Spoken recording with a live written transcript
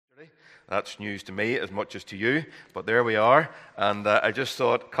That's news to me as much as to you, but there we are. And I just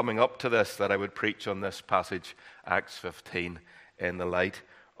thought, coming up to this, that I would preach on this passage, Acts 15, in the light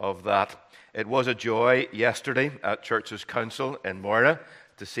of that. It was a joy yesterday at Churches Council in Moira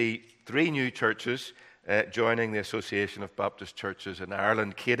to see 3 new churches joining the Association of Baptist Churches in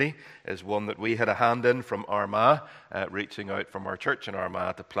Ireland. Katie is one that we had a hand in from Armagh, reaching out from our church in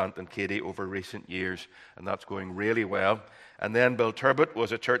Armagh to plant in Katie over recent years, and that's going really well. And then Belturbet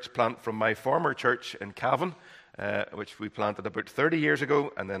was a church plant from my former church in Cavan, which we planted about 30 years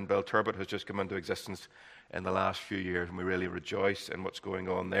ago, and then Belturbet has just come into existence in the last few years, and we really rejoice in what's going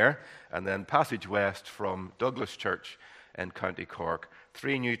on there. And then Passage West from Douglas Church in County Cork.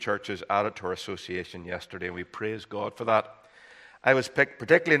 3 new churches added to our association yesterday, and we praise God for that. I was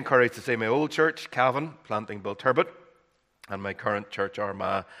particularly encouraged to see my old church, Cavan, planting Belturbet, and my current church,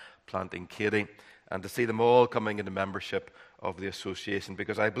 Armagh, planting Katie, and to see them all coming into membership of the association,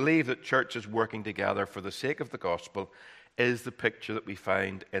 because I believe that churches working together for the sake of the gospel is the picture that we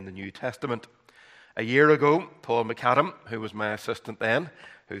find in the New Testament. A year ago, Paul McAdam, who was my assistant then,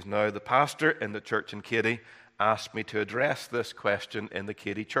 who's now the pastor in the church in Katie, asked me to address this question in the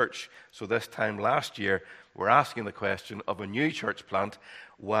Katie church. So this time last year, we're asking the question of a new church plant,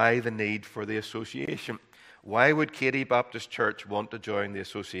 why the need for the association? Why would Katie Baptist Church want to join the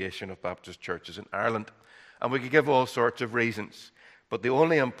Association of Baptist Churches in Ireland? And we could give all sorts of reasons, but the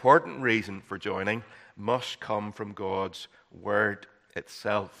only important reason for joining must come from God's Word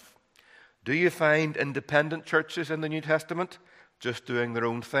itself. Do you find independent churches in the New Testament just doing their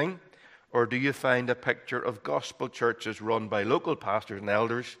own thing? Or do you find a picture of gospel churches run by local pastors and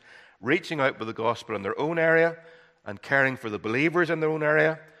elders, reaching out with the gospel in their own area and caring for the believers in their own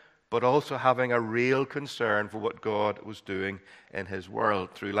area, but also having a real concern for what God was doing in His world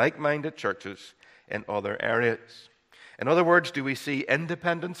through like-minded churches in other areas? In other words, do we see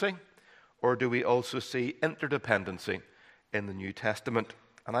independency, or do we also see interdependency in the New Testament?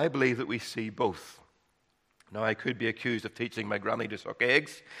 And I believe that we see both. Now, I could be accused of teaching my granny to suck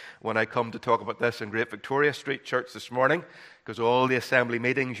eggs when I come to talk about this in Great Victoria Street Church this morning, because all the assembly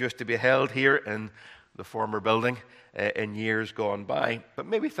meetings used to be held here in the former building in years gone by. But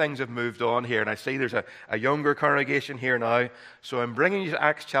maybe things have moved on here, and I see there's a younger congregation here now. So I'm bringing you to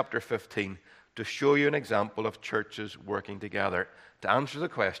Acts chapter 15 to show you an example of churches working together to answer the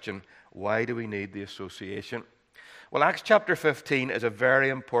question, why do we need the association? Well, Acts chapter 15 is a very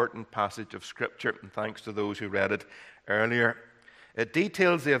important passage of Scripture, and thanks to those who read it earlier. It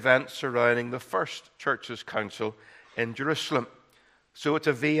details the events surrounding the first Churches Council in Jerusalem. So it's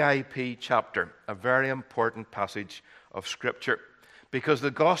a VIP chapter, a very important passage of Scripture, because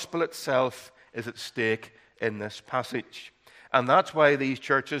the gospel itself is at stake in this passage. And that's why these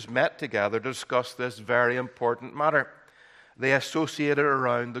churches met together to discuss this very important matter. They associated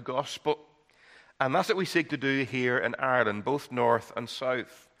around the gospel. And that's what we seek to do here in Ireland, both north and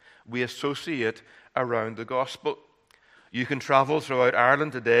south. We associate around the gospel. You can travel throughout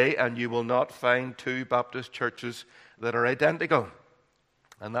Ireland today and you will not find 2 Baptist churches that are identical.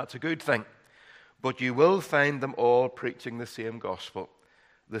 And that's a good thing. But you will find them all preaching the same gospel,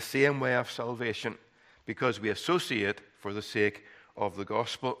 the same way of salvation, because we associate for the sake of the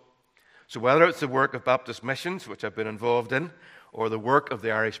gospel. So whether it's the work of Baptist Missions, which I've been involved in, or the work of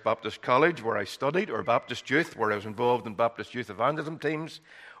the Irish Baptist College, where I studied, or Baptist Youth, where I was involved in Baptist Youth Evangelism teams,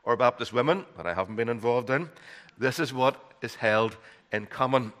 or Baptist Women, that I haven't been involved in, this is what is held in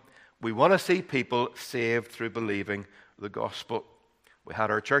common. We want to see people saved through believing the gospel. We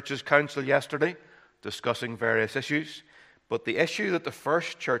had our Churches Council yesterday discussing various issues, but the issue that the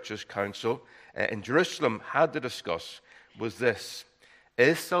first Churches Council in Jerusalem had to discuss was this: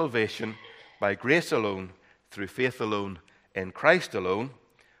 is salvation by grace alone, through faith alone, in Christ alone,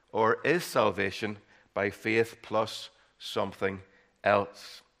 or is salvation by faith plus something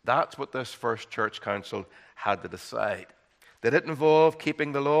else? That's what this first church council had to decide. Did it involve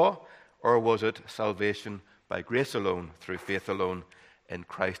keeping the law, or was it salvation by grace alone, through faith alone, in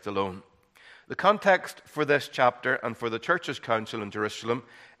Christ alone? The context for this chapter and for the churches council in Jerusalem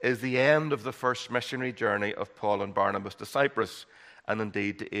is the end of the first missionary journey of Paul and Barnabas to Cyprus, and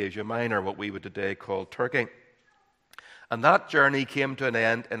indeed to Asia Minor, what we would today call Turkey. And that journey came to an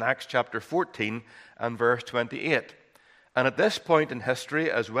end in Acts chapter 14 and verse 28. And at this point in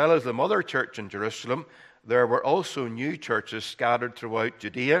history, as well as the mother church in Jerusalem, there were also new churches scattered throughout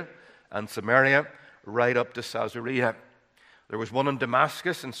Judea and Samaria, right up to Caesarea. There was one in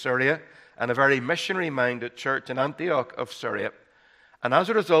Damascus in Syria, and a very missionary-minded church in Antioch of Syria. And as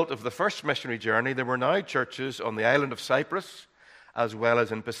a result of the first missionary journey, there were now churches on the island of Cyprus, as well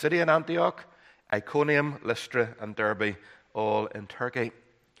as in Pisidian Antioch, Iconium, Lystra, and Derbe, all in Turkey.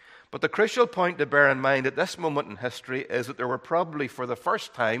 But the crucial point to bear in mind at this moment in history is that there were probably, for the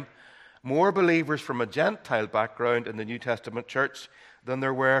first time, more believers from a Gentile background in the New Testament church than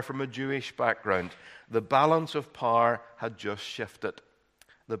there were from a Jewish background. The balance of power had just shifted.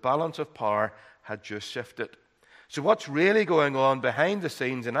 The balance of power had just shifted. So what's really going on behind the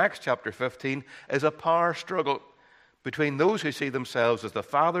scenes in Acts chapter 15 is a power struggle between those who see themselves as the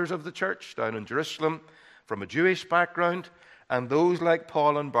fathers of the church down in Jerusalem from a Jewish background and those like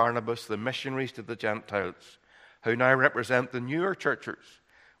Paul and Barnabas, the missionaries to the Gentiles, who now represent the newer churches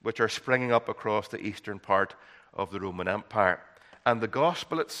which are springing up across the eastern part of the Roman Empire. And the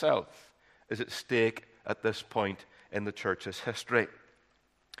gospel itself is at stake at this point in the church's history.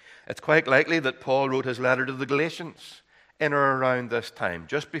 It's quite likely that Paul wrote his letter to the Galatians in or around this time,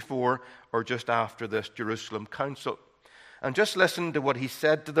 just before or just after this Jerusalem council. And just listen to what he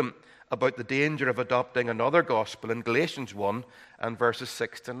said to them about the danger of adopting another gospel in Galatians 1 and verses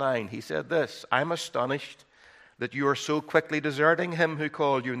 6 to 9. He said this, "I'm astonished that you are so quickly deserting him who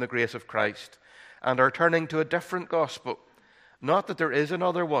called you in the grace of Christ and are turning to a different gospel. Not that there is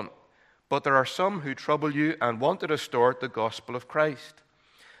another one, but there are some who trouble you and want to distort the gospel of Christ.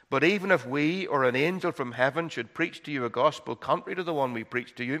 But even if we or an angel from heaven should preach to you a gospel contrary to the one we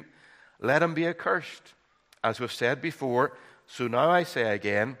preach to you, let him be accursed. As we've said before, so now I say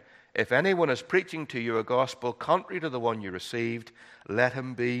again, if anyone is preaching to you a gospel contrary to the one you received, let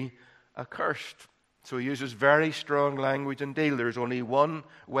him be accursed." So he uses very strong language indeed. There is only one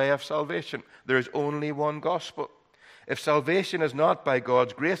way of salvation. There is only one gospel. If salvation is not by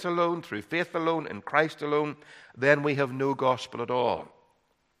God's grace alone, through faith alone, in Christ alone, then we have no gospel at all.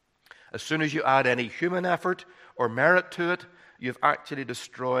 As soon as you add any human effort or merit to it, you've actually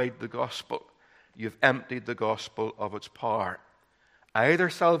destroyed the gospel. You've emptied the gospel of its power. Either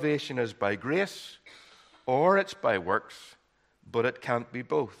salvation is by grace or it's by works, but it can't be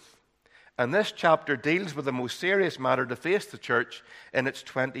both. And this chapter deals with the most serious matter to face the church in its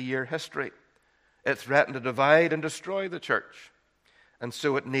 20-year history. It threatened to divide and destroy the church, and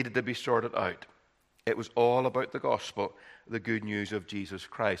so it needed to be sorted out. It was all about the gospel, the good news of Jesus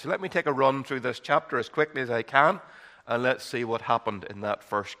Christ. So let me take a run through this chapter as quickly as I can, and let's see what happened in that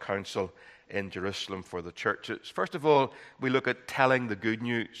first council in Jerusalem for the churches. First of all, we look at telling the good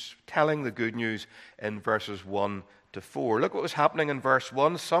news. Telling the good news in verses 1 to 4. Look what was happening in verse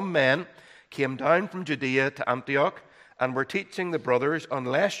 1. Some men came down from Judea to Antioch and were teaching the brothers,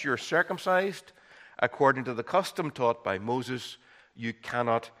 unless you're circumcised according to the custom taught by Moses, you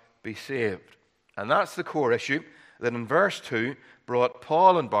cannot be saved. And that's the core issue that in verse 2 brought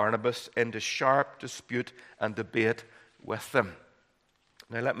Paul and Barnabas into sharp dispute and debate with them.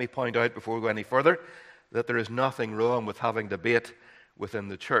 Now let me point out before we go any further that there is nothing wrong with having debate within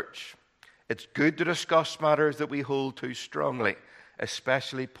the church. It's good to discuss matters that we hold to strongly,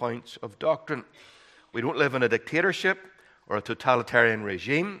 especially points of doctrine. We don't live in a dictatorship or a totalitarian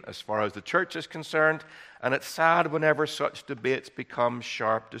regime as far as the church is concerned, and it's sad whenever such debates become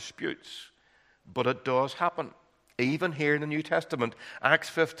sharp disputes. But it does happen. Even here in the New Testament, Acts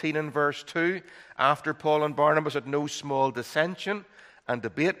 15 and verse 2, after Paul and Barnabas had no small dissension and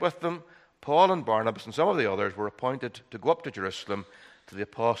debate with them, Paul and Barnabas and some of the others were appointed to go up to Jerusalem to the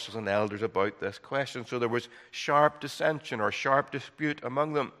apostles and elders about this question. So there was sharp dissension or sharp dispute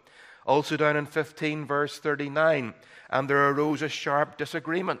among them. Also down in 15 verse 39, and there arose a sharp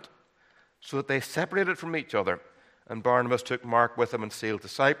disagreement, so that they separated from each other. And Barnabas took Mark with him and sailed to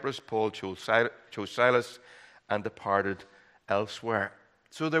Cyprus. Paul chose Silas and departed elsewhere.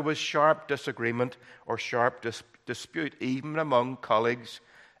 So there was sharp disagreement or sharp dispute even among colleagues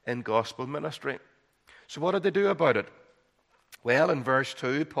in gospel ministry. So what did they do about it? Well, in verse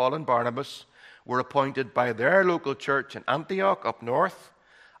 2, Paul and Barnabas were appointed by their local church in Antioch up north,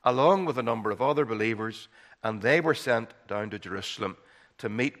 along with a number of other believers, and they were sent down to Jerusalem to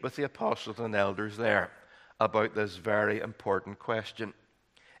meet with the apostles and elders there about this very important question.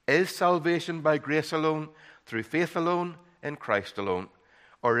 Is salvation by grace alone, through faith alone, in Christ alone?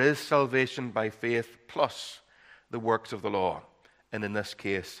 Or is salvation by faith plus the works of the law, and in this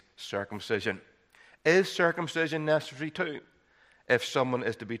case, circumcision? Is circumcision necessary too, if someone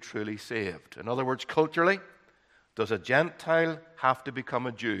is to be truly saved? In other words, culturally, does a Gentile have to become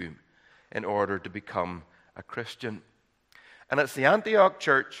a Jew in order to become a Christian? And it's the Antioch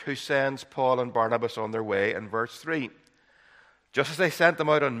church who sends Paul and Barnabas on their way in verse 3. Just as they sent them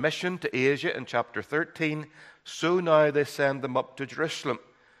out on mission to Asia in chapter 13, so now they send them up to Jerusalem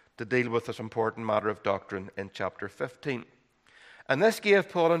to deal with this important matter of doctrine in chapter 15. And this gave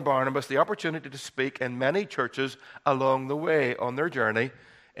Paul and Barnabas the opportunity to speak in many churches along the way on their journey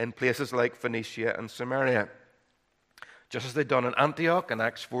in places like Phoenicia and Samaria. Just as they'd done in Antioch in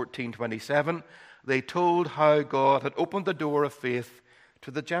Acts 14:27, they told how God had opened the door of faith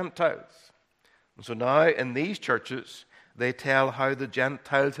to the Gentiles. And so now in these churches, they tell how the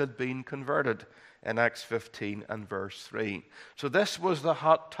Gentiles had been converted in Acts 15 and verse 3. So this was the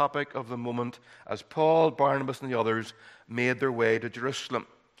hot topic of the moment as Paul, Barnabas, and the others made their way to Jerusalem.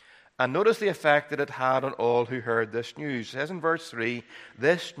 And notice the effect that it had on all who heard this news. It says in verse 3,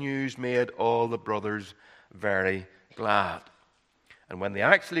 this news made all the brothers very glad. And when they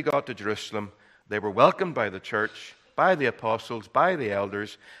actually got to Jerusalem, they were welcomed by the church, by the apostles, by the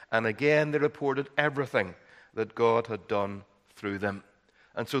elders, and again they reported everything that God had done through them.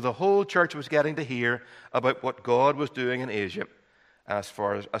 And so the whole church was getting to hear about what God was doing in Asia as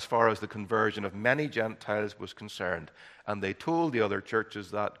far as the conversion of many Gentiles was concerned. And they told the other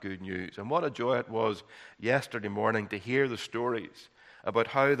churches that good news. And what a joy it was yesterday morning to hear the stories about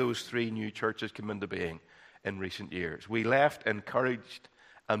how those 3 new churches came into being in recent years. We left encouraged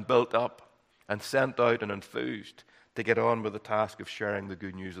and built up and sent out and enthused to get on with the task of sharing the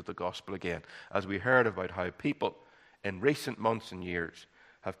good news of the gospel again, as we heard about how people in recent months and years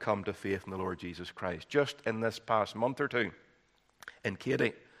have come to faith in the Lord Jesus Christ. Just in this past month or two, in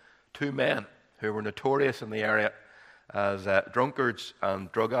Katy, 2 men who were notorious in the area as drunkards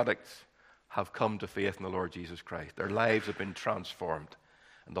and drug addicts have come to faith in the Lord Jesus Christ. Their lives have been transformed,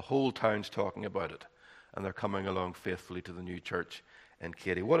 and the whole town's talking about it. And they're coming along faithfully to the new church in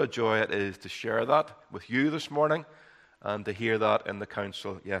Katy. What a joy it is to share that with you this morning and to hear that in the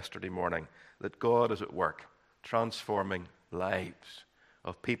council yesterday morning, that God is at work transforming lives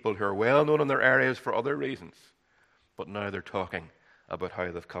of people who are well known in their areas for other reasons, but now they're talking about how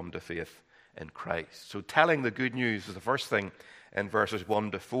they've come to faith in Christ. So telling the good news is the first thing in verses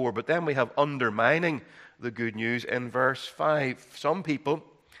 1 to 4, but then we have undermining the good news in verse 5. Some people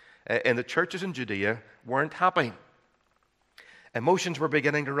in the churches in Judea weren't happy. Emotions were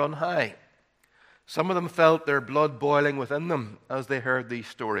beginning to run high. Some of them felt their blood boiling within them as they heard these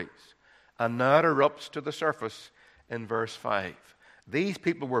stories. And now it erupts to the surface in verse 5. These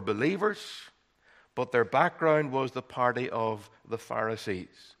people were believers, but their background was the party of the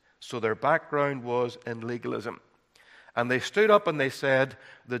Pharisees. So their background was in legalism. And they stood up and they said,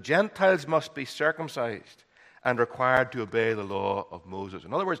 the Gentiles must be circumcised and required to obey the law of Moses.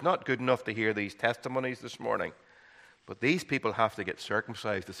 In other words, not good enough to hear these testimonies this morning, but these people have to get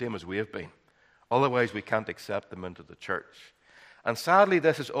circumcised the same as we have been. Otherwise, we can't accept them into the church. And sadly,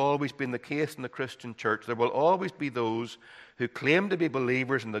 this has always been the case in the Christian church. There will always be those who claim to be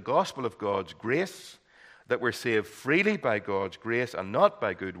believers in the gospel of God's grace, that we're saved freely by God's grace and not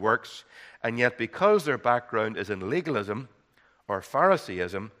by good works, and yet because their background is in legalism or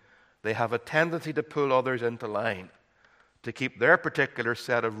Phariseeism, they have a tendency to pull others into line, to keep their particular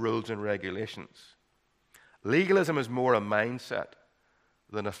set of rules and regulations. Legalism is more a mindset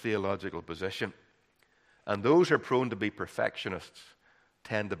than a theological position. And those who are prone to be perfectionists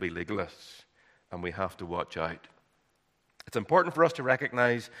tend to be legalists, and we have to watch out. It's important for us to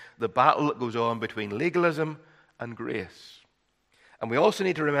recognize the battle that goes on between legalism and grace. And we also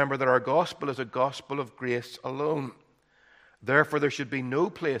need to remember that our gospel is a gospel of grace alone. Therefore, there should be no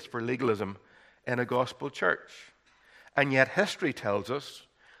place for legalism in a gospel church. And yet history tells us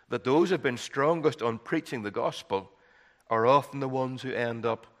that those who have been strongest on preaching the gospel are often the ones who end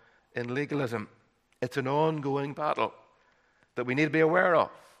up in legalism. It's an ongoing battle that we need to be aware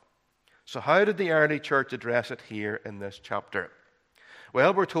of. So how did the early church address it here in this chapter?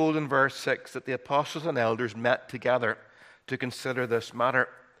 Well, we're told in verse 6 that the apostles and elders met together to consider this matter.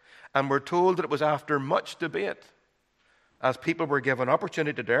 And we're told that it was after much debate, as people were given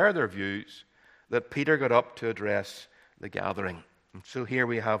opportunity to air their views, that Peter got up to address the gathering. And so here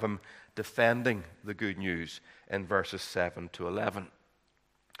we have him defending the good news in verses 7 to 11.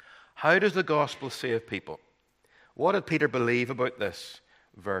 How does the gospel save people? What did Peter believe about this?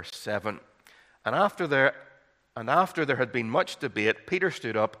 Verse 7. And after there had been much debate, Peter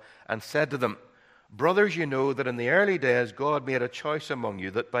stood up and said to them, brothers, you know that in the early days God made a choice among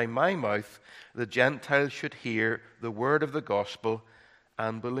you that by my mouth the Gentiles should hear the word of the gospel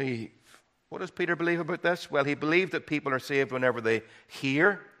and believe. What does Peter believe about this? Well, he believed that people are saved whenever they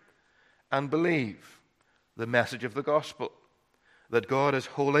hear and believe the message of the gospel. That God is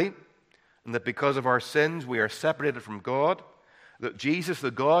holy, and that because of our sins we are separated from God. That Jesus,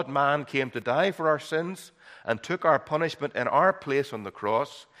 the God-man, came to die for our sins and took our punishment in our place on the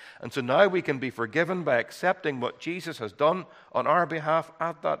cross. And so now we can be forgiven by accepting what Jesus has done on our behalf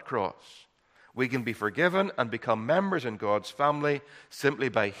at that cross. We can be forgiven and become members in God's family simply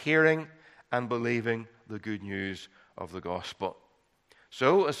by hearing and believing the good news of the gospel.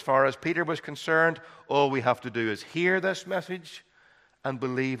 So, as far as Peter was concerned, all we have to do is hear this message and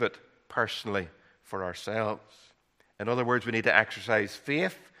believe it personally for ourselves. In other words, we need to exercise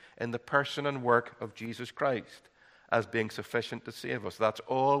faith in the person and work of Jesus Christ as being sufficient to save us. That's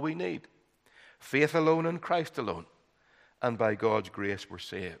all we need. Faith alone in Christ alone. And by God's grace we're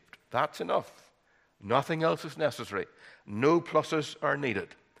saved. That's enough. Nothing else is necessary. No pluses are needed.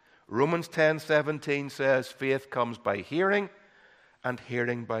 Romans 10:17 says faith comes by hearing, and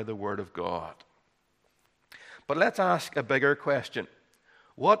hearing by the word of God. But let's ask a bigger question.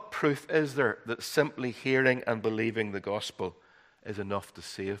 What proof is there that simply hearing and believing the gospel is enough to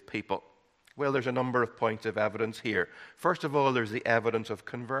save people? Well, there's a number of points of evidence here. First of all, there's the evidence of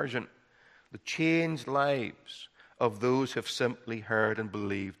conversion, the changed lives of those who have simply heard and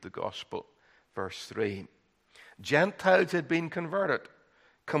believed the gospel. Verse 3. Gentiles had been converted,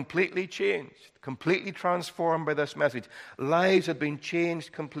 completely changed, completely transformed by this message. Lives had been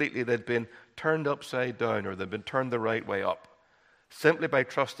changed completely. They'd been turned upside down, or they'd been turned the right way up, simply by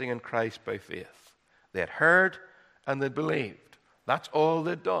trusting in Christ by faith. They had heard and they'd believed. That's all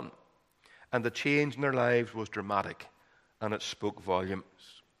they'd done. And the change in their lives was dramatic, and it spoke volumes.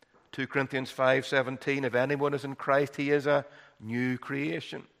 2 Corinthians 5:17, if anyone is in Christ, he is a new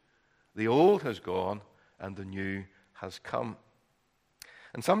creation. The old has gone and the new has come.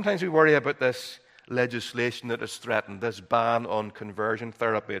 And sometimes we worry about this legislation that is threatened, this ban on conversion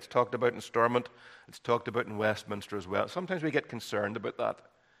therapy. It's talked about in Stormont. It's talked about in Westminster as well. Sometimes we get concerned about that.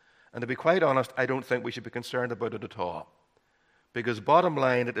 And to be quite honest, I don't think we should be concerned about it at all. Because bottom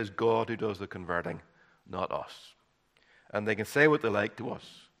line, it is God who does the converting, not us. And they can say what they like to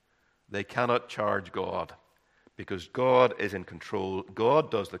us. They cannot charge God, because God is in control. God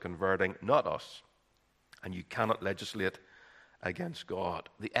does the converting, not us. And you cannot legislate against God.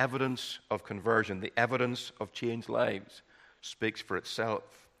 The evidence of conversion, the evidence of changed lives, speaks for itself.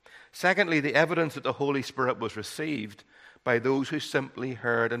 Secondly, the evidence that the Holy Spirit was received by those who simply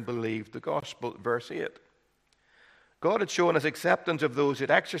heard and believed the gospel. Verse 8. God had shown his acceptance of those who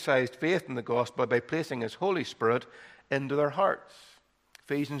had exercised faith in the gospel by placing his Holy Spirit into their hearts.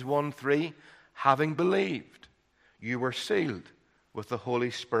 Ephesians 1:3, having believed, you were sealed with the Holy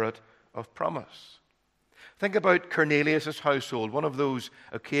Spirit of promise. Think about Cornelius' household, one of those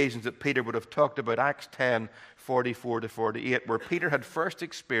occasions that Peter would have talked about, Acts 10:44-48, where Peter had first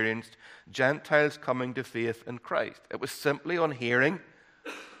experienced Gentiles coming to faith in Christ. It was simply on hearing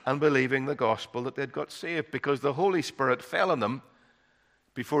and believing the gospel that they'd got saved, because the Holy Spirit fell on them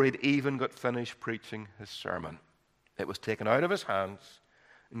before he'd even got finished preaching his sermon. It was taken out of his hands,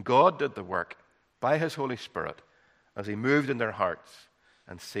 and God did the work by his Holy Spirit as he moved in their hearts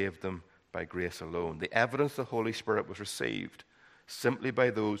and saved them by grace alone. The evidence the Holy Spirit was received simply by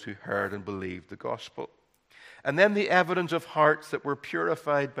those who heard and believed the gospel. And then the evidence of hearts that were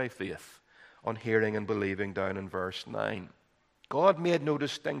purified by faith on hearing and believing, down in verse 9. God made no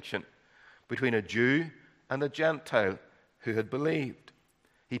distinction between a Jew and a Gentile who had believed.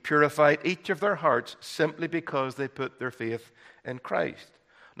 He purified each of their hearts simply because they put their faith in Christ.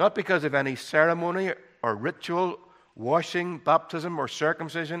 Not because of any ceremony or ritual, washing, baptism, or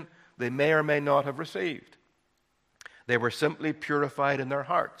circumcision they may or may not have received. They were simply purified in their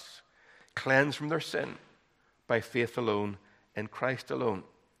hearts, cleansed from their sin by faith alone in Christ alone.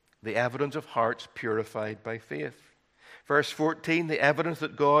 The evidence of hearts purified by faith. Verse 14, the evidence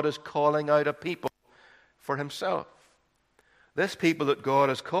that God is calling out a people for himself. This people that God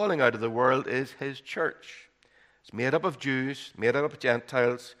is calling out of the world is his church. It's made up of Jews, made up of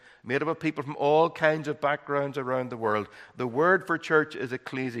Gentiles, made up of people from all kinds of backgrounds around the world. The word for church is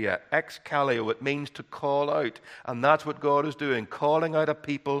ecclesia, exkaleo. It means to call out. And that's what God is doing, calling out a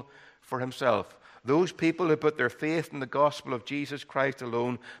people for himself. Those people who put their faith in the gospel of Jesus Christ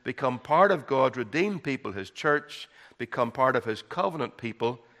alone become part of God's redeemed people, his church, become part of his covenant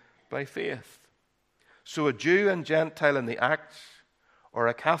people by faith. So a Jew and Gentile in the Acts, or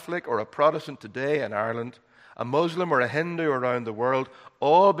a Catholic or a Protestant today in Ireland, a Muslim or a Hindu around the world,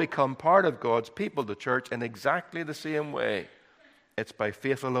 all become part of God's people, the church, in exactly the same way. It's by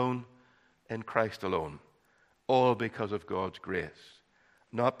faith alone, in Christ alone, all because of God's grace,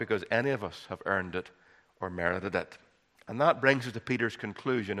 not because any of us have earned it or merited it. And that brings us to Peter's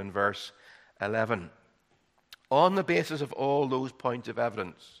conclusion in verse 11. On the basis of all those points of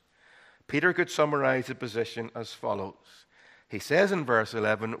evidence, Peter could summarize the position as follows. He says in verse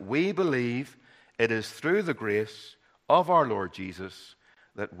 11, we believe it is through the grace of our Lord Jesus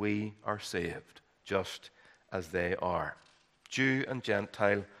that we are saved, just as they are, Jew and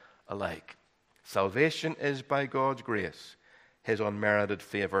Gentile alike. Salvation is by God's grace, his unmerited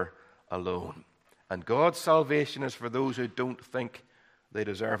favor alone. And God's salvation is for those who don't think they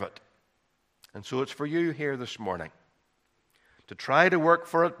deserve it. And so it's for you here this morning. To try to work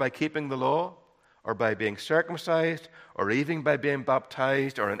for it by keeping the law, or by being circumcised, or even by being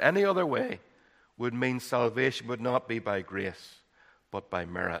baptized, or in any other way, would mean salvation would not be by grace, but by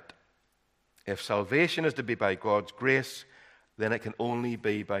merit. If salvation is to be by God's grace, then it can only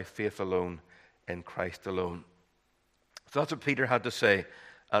be by faith alone, in Christ alone. So that's what Peter had to say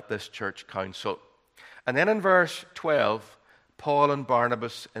at this church council. And then in verse 12, Paul and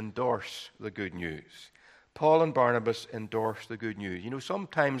Barnabas endorse the good news. Paul and Barnabas endorse the good news. You know,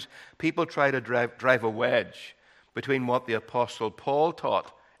 sometimes people try to drive a wedge between what the Apostle Paul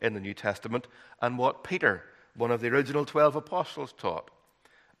taught in the New Testament and what Peter, one of the original 12 apostles, taught.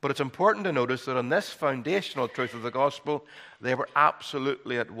 But it's important to notice that on this foundational truth of the gospel, they were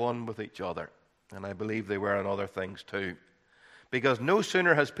absolutely at one with each other. And I believe they were on other things too. Because no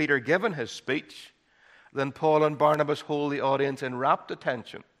sooner has Peter given his speech than Paul and Barnabas hold the audience in rapt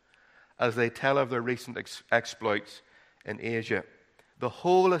attention as they tell of their recent exploits in Asia. The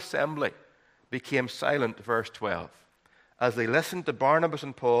whole assembly became silent, verse 12, as they listened to Barnabas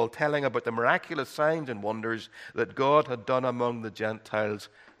and Paul telling about the miraculous signs and wonders that God had done among the Gentiles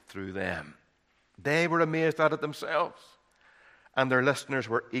through them. They were amazed at it themselves, and their listeners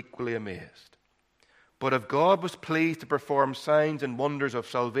were equally amazed. But if God was pleased to perform signs and wonders of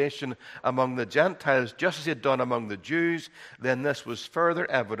salvation among the Gentiles, just as he had done among the Jews, then this was further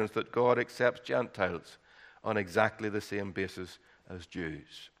evidence that God accepts Gentiles on exactly the same basis as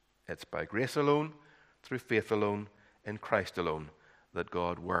Jews. It's by grace alone, through faith alone, in Christ alone, that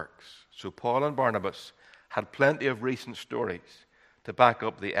God works. So Paul and Barnabas had plenty of recent stories to back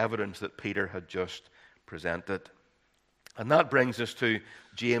up the evidence that Peter had just presented. And that brings us to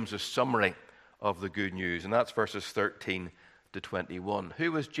James's summary of the good news, and that's verses 13 to 21.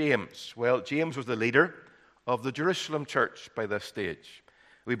 Who was James? Well, James was the leader of the Jerusalem church by this stage.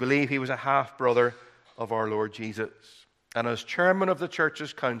 We believe he was a half-brother of our Lord Jesus. And as chairman of the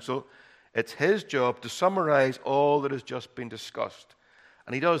church's council, it's his job to summarize all that has just been discussed.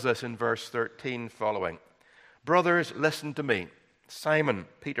 And he does this in verse 13 following. Brothers, listen to me. Simon,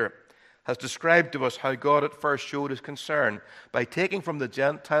 Peter, has described to us how God at first showed his concern by taking from the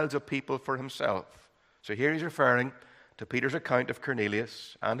Gentiles a people for himself. So here he's referring to Peter's account of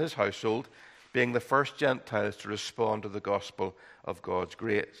Cornelius and his household being the first Gentiles to respond to the gospel of God's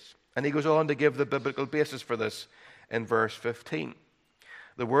grace. And he goes on to give the biblical basis for this in verse 15.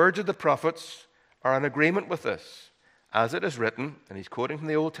 The words of the prophets are in agreement with this. As it is written, and he's quoting from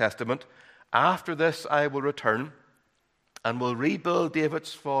the Old Testament, after this I will return and will rebuild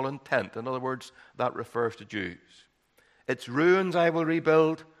David's fallen tent. In other words, that refers to Jews. Its ruins I will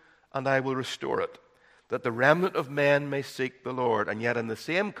rebuild, and I will restore it, that the remnant of men may seek the Lord. And yet in the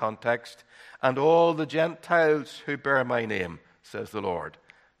same context, and all the Gentiles who bear my name, says the Lord,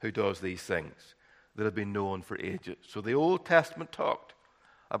 who does these things, that have been known for ages. So the Old Testament talked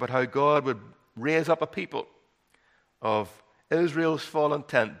about how God would raise up a people of Israel's fallen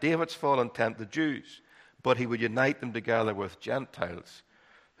tent, David's fallen tent, the Jews, but he would unite them together with Gentiles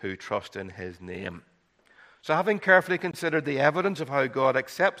who trust in his name. So having carefully considered the evidence of how God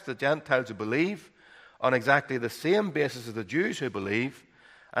accepts the Gentiles who believe on exactly the same basis as the Jews who believe,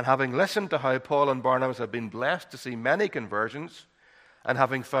 and having listened to how Paul and Barnabas have been blessed to see many conversions, and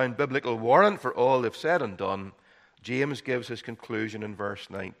having found biblical warrant for all they've said and done, James gives his conclusion in verse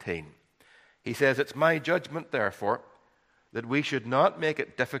 19. He says, it's my judgment, therefore, that we should not make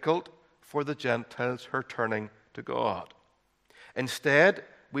it difficult for the Gentiles who are turning to God. Instead,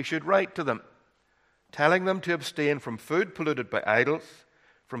 we should write to them, telling them to abstain from food polluted by idols,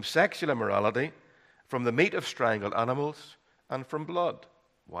 from sexual immorality, from the meat of strangled animals, and from blood.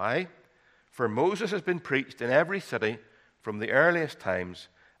 Why? For Moses has been preached in every city from the earliest times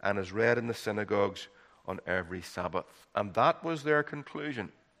and is read in the synagogues on every Sabbath. And that was their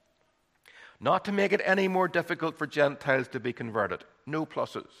conclusion. Not to make it any more difficult for Gentiles to be converted. No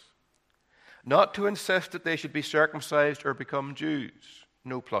pluses. Not to insist that they should be circumcised or become Jews.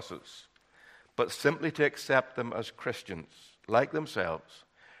 No pluses. But simply to accept them as Christians, like themselves,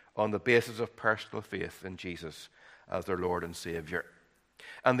 on the basis of personal faith in Jesus as their Lord and Savior.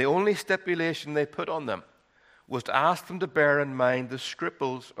 And the only stipulation they put on them was to ask them to bear in mind the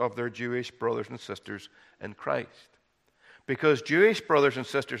scruples of their Jewish brothers and sisters in Christ. Because Jewish brothers and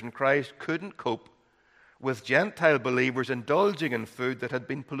sisters in Christ couldn't cope with Gentile believers indulging in food that had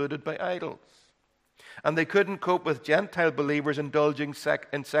been polluted by idols. And they couldn't cope with Gentile believers indulging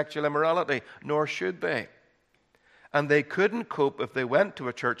in sexual immorality, nor should they. And they couldn't cope if they went to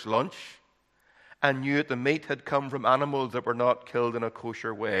a church lunch and knew that the meat had come from animals that were not killed in a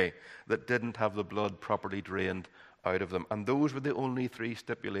kosher way, that didn't have the blood properly drained out of them. And those were the only 3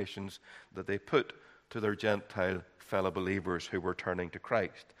 stipulations that they put to their Gentile fellow believers who were turning to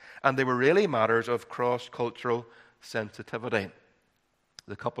Christ. And they were really matters of cross-cultural sensitivity.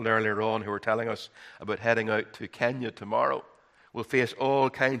 The couple earlier on who were telling us about heading out to Kenya tomorrow will face all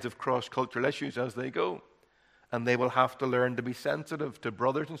kinds of cross-cultural issues as they go. And they will have to learn to be sensitive to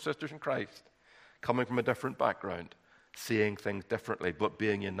brothers and sisters in Christ coming from a different background, seeing things differently, but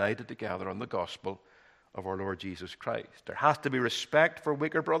being united together on the gospel of our Lord Jesus Christ. There has to be respect for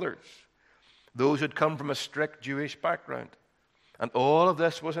weaker brothers, those who had come from a strict Jewish background. And all of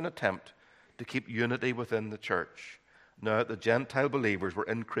this was an attempt to keep unity within the church. Now the Gentile believers were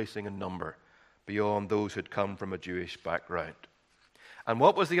increasing in number beyond those who had come from a Jewish background. And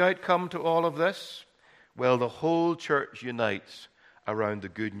what was the outcome to all of this? Well, the whole church unites around the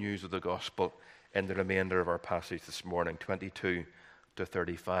good news of the gospel in the remainder of our passage this morning, 22 to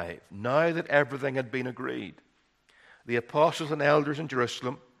 35. Now that everything had been agreed, the apostles and elders in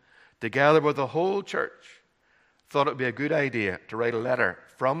Jerusalem, together with the whole church, thought it would be a good idea to write a letter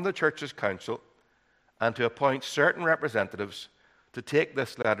from the church's council and to appoint certain representatives to take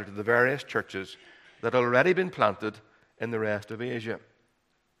this letter to the various churches that had already been planted in the rest of Asia.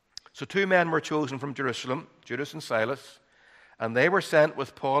 So 2 men were chosen from Jerusalem, Judas and Silas, and they were sent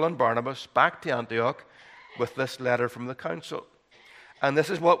with Paul and Barnabas back to Antioch with this letter from the council. And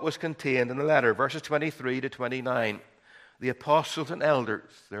this is what was contained in the letter, verses 23 to 29. The apostles and elders,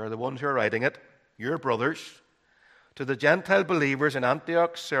 they are the ones who are writing it, your brothers, to the Gentile believers in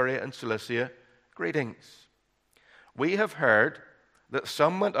Antioch, Syria, and Cilicia, greetings. We have heard that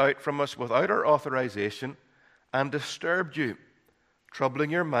some went out from us without our authorization and disturbed you,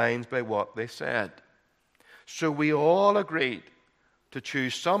 troubling your minds by what they said. So we all agreed to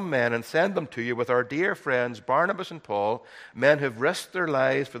choose some men and send them to you with our dear friends Barnabas and Paul, men who have risked their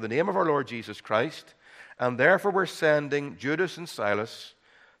lives for the name of our Lord Jesus Christ, and therefore we're sending Judas and Silas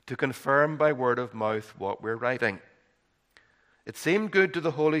to confirm by word of mouth what we're writing. It seemed good to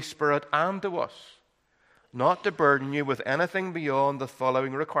the Holy Spirit and to us not to burden you with anything beyond the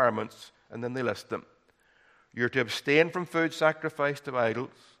following requirements, and then they list them. You're to abstain from food sacrificed to idols,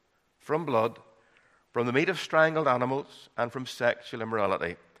 from blood, from the meat of strangled animals, and from sexual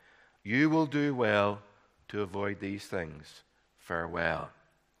immorality. You will do well to avoid these things. Farewell.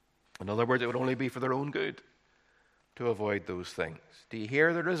 In other words, it would only be for their own good to avoid those things. Do you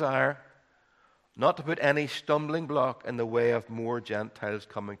hear their desire? Not to put any stumbling block in the way of more Gentiles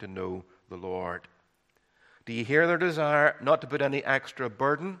coming to know the Lord. Do you hear their desire not to put any extra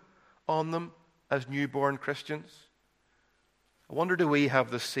burden on them as newborn Christians? I wonder, do we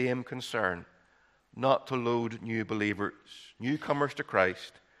have the same concern? Not to load new believers, newcomers to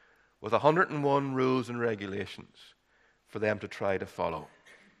Christ, with 101 rules and regulations for them to try to follow.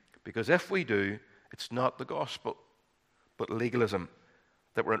 Because if we do, it's not the gospel, but legalism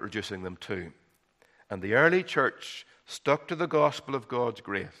that we're introducing them to. And the early church stuck to the gospel of God's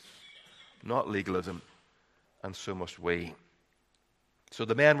grace, not legalism, and so must we. So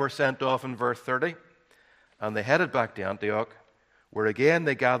the men were sent off in verse 30, and they headed back to Antioch, where again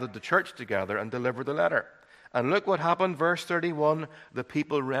they gathered the church together and delivered the letter. And look what happened, verse 31, the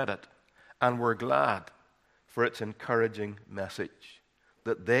people read it and were glad for its encouraging message,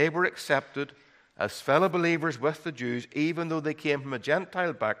 that they were accepted as fellow believers with the Jews, even though they came from a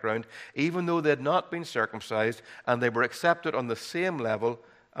Gentile background, even though they had not been circumcised, and they were accepted on the same level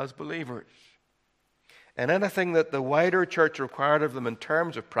as believers. And anything that the wider church required of them in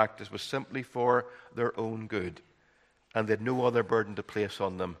terms of practice was simply for their own good. And they had no other burden to place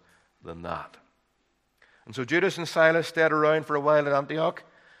on them than that. And so Judas and Silas stayed around for a while at Antioch,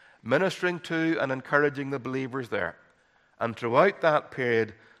 ministering to and encouraging the believers there. And throughout that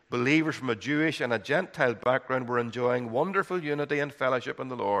period, believers from a Jewish and a Gentile background were enjoying wonderful unity and fellowship in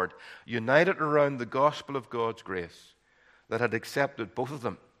the Lord, united around the gospel of God's grace that had accepted both of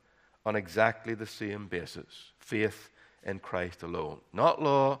them on exactly the same basis, faith in Christ alone. Not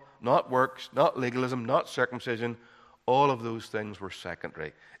law, not works, not legalism, not circumcision. All of those things were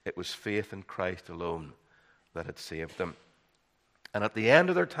secondary. It was faith in Christ alone that had saved them. And at the end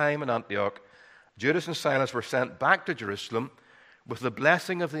of their time in Antioch, Judas and Silas were sent back to Jerusalem with the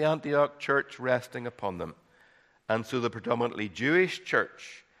blessing of the Antioch church resting upon them. And so the predominantly Jewish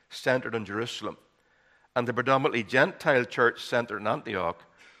church centered in Jerusalem and the predominantly Gentile church centered in Antioch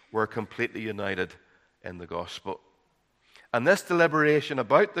were completely united in the gospel. And this deliberation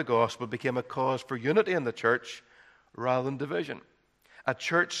about the gospel became a cause for unity in the church rather than division. A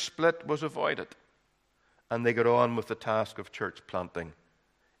church split was avoided, and they got on with the task of church planting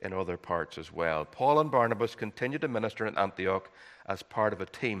in other parts as well. Paul and Barnabas continued to minister in Antioch as part of a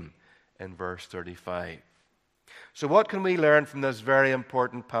team in verse 35. So what can we learn from this very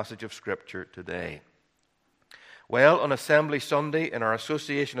important passage of Scripture today? Well, on Assembly Sunday in our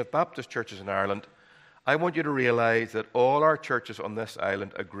Association of Baptist Churches in Ireland, I want you to realize that all our churches on this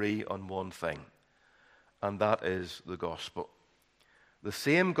island agree on one thing, and that is the gospel. The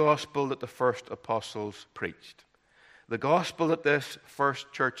same gospel that the first apostles preached. The gospel that this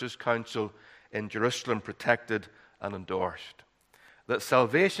first church's council in Jerusalem protected and endorsed. That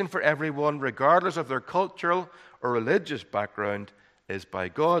salvation for everyone, regardless of their cultural or religious background, is by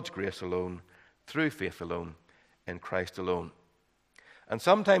God's grace alone, through faith alone, in Christ alone. And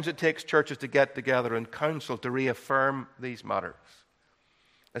sometimes it takes churches to get together in council to reaffirm these matters,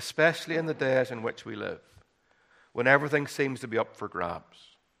 especially in the days in which we live, when everything seems to be up for grabs.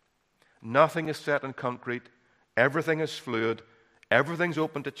 Nothing is set in concrete, everything is fluid, everything's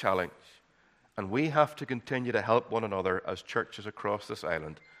open to challenge, and we have to continue to help one another as churches across this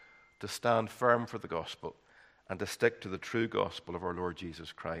island to stand firm for the gospel and to stick to the true gospel of our Lord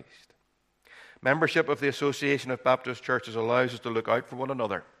Jesus Christ. Membership of the Association of Baptist Churches allows us to look out for one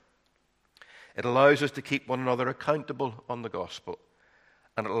another. It allows us to keep one another accountable on the gospel.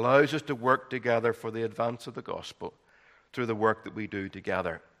 And it allows us to work together for the advance of the gospel through the work that we do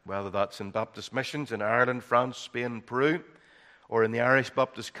together, whether that's in Baptist missions in Ireland, France, Spain, and Peru, or in the Irish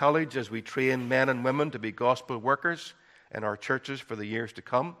Baptist College as we train men and women to be gospel workers in our churches for the years to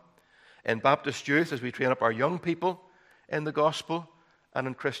come, in Baptist youth as we train up our young people in the gospel and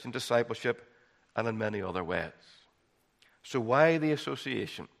in Christian discipleship, and in many other ways. So why the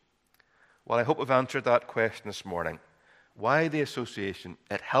association? Well, I hope I've answered that question this morning. Why the association?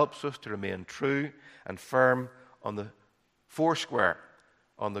 It helps us to remain true and firm on the foursquare,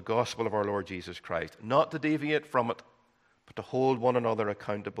 on the gospel of our Lord Jesus Christ. Not to deviate from it, but to hold one another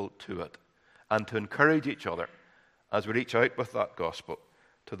accountable to it, and to encourage each other as we reach out with that gospel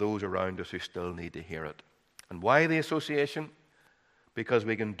to those around us who still need to hear it. And why the association? Because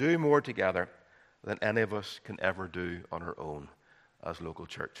we can do more together than any of us can ever do on our own as local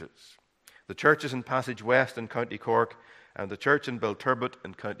churches. The churches in Passage West in County Cork, and the church in Bilturbet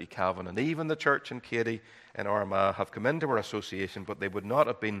in County Cavan, and even the church in Katy in Armagh have come into our association, but they would not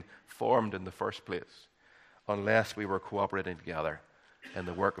have been formed in the first place unless we were cooperating together in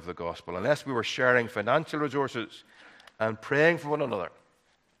the work of the gospel, unless we were sharing financial resources and praying for one another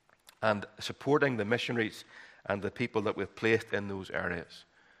and supporting the missionaries and the people that we've placed in those areas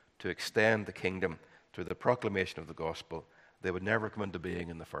to extend the kingdom through the proclamation of the gospel. They would never come into being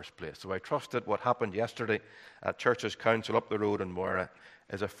in the first place. So I trust that what happened yesterday at Churches Council up the road in Moira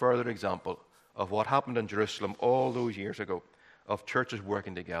is a further example of what happened in Jerusalem all those years ago, of churches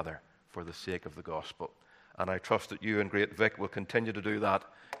working together for the sake of the gospel. And I trust that you and Great Vic will continue to do that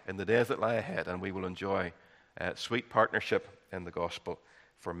in the days that lie ahead, and we will enjoy sweet partnership in the gospel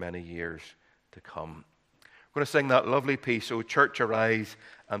for many years to come. We're going to sing that lovely piece, "O Church, arise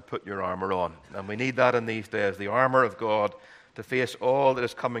and put your armor on." And we need that in these days, the armor of God, to face all that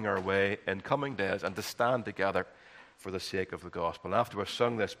is coming our way in coming days and to stand together for the sake of the gospel. And after we've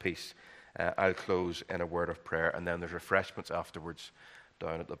sung this piece, I'll close in a word of prayer, and then there's refreshments afterwards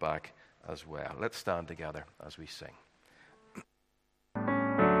down at the back as well. Let's stand together as we sing.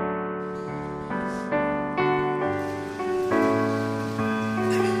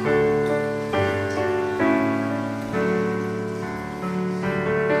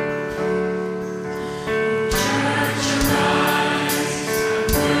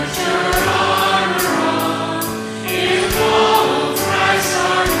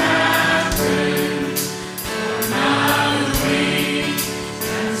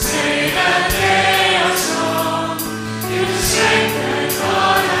 Say that they are strong.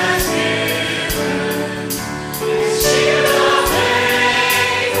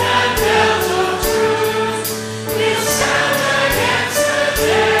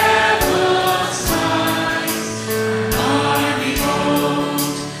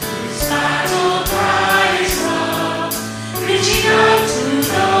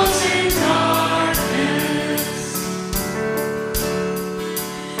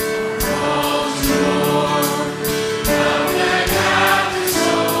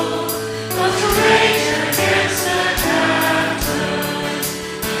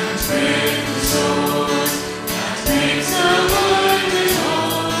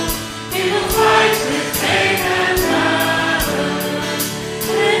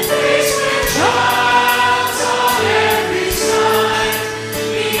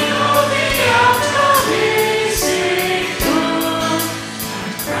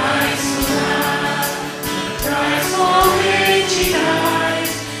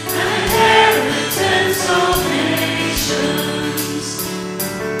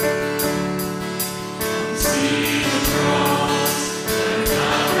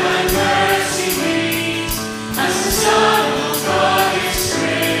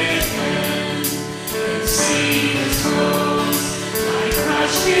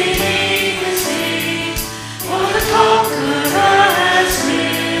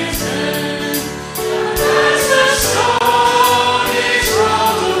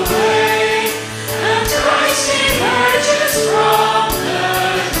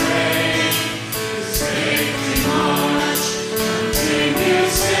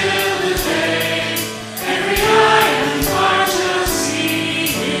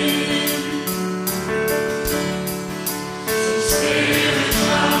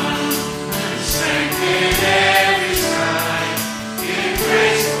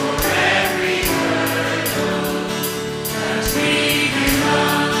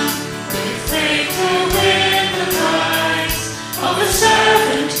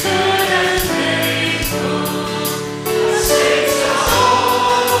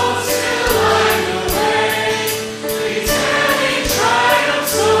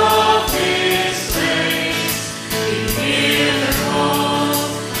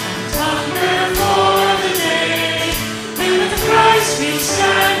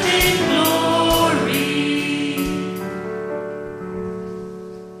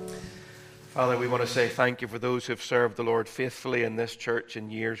 Father, we want to say thank you for those who have served the Lord faithfully in this church in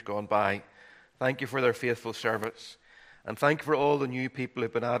years gone by. Thank you for their faithful service. And thank you for all the new people who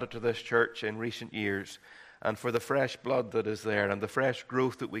have been added to this church in recent years, and for the fresh blood that is there and the fresh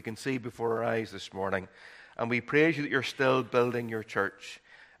growth that we can see before our eyes this morning. And we praise you that you're still building your church,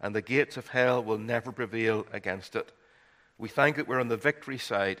 and the gates of hell will never prevail against it. We thank that we're on the victory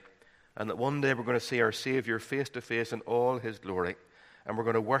side, and that one day we're going to see our Savior face to face in all his glory, and we're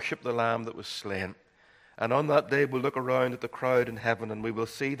going to worship the Lamb that was slain. And on that day we'll look around at the crowd in heaven, and we will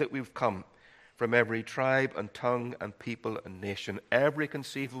see that we've come from every tribe and tongue and people and nation, every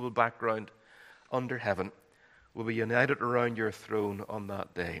conceivable background under heaven will be united around your throne on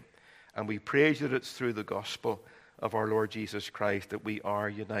that day. And we praise that it's through the gospel of our Lord Jesus Christ that we are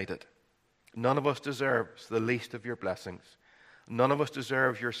united. None of us deserves the least of your blessings. None of us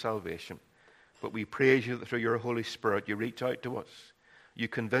deserves your salvation. But we praise you that through your Holy Spirit you reach out to us. You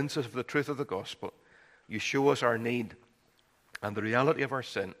convince us of the truth of the gospel. You show us our need and the reality of our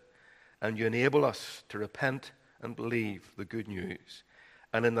sin. And you enable us to repent and believe the good news.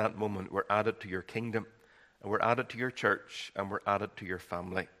 And in that moment we're added to your kingdom, and we're added to your church, and we're added to your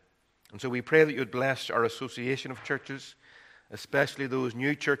family. And so we pray that you would bless our association of churches, especially those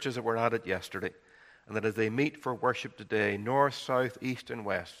new churches that were added yesterday, and that as they meet for worship today, north, south, east, and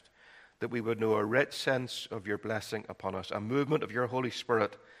west, that we would know a rich sense of your blessing upon us, a movement of your Holy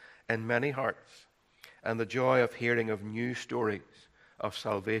Spirit in many hearts, and the joy of hearing of new stories of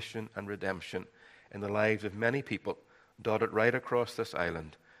salvation and redemption in the lives of many people dotted right across this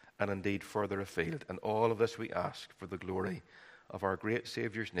island and indeed further afield. And all of this we ask for the glory of our great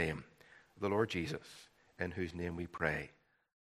Saviour's name, the Lord Jesus, in whose name we pray.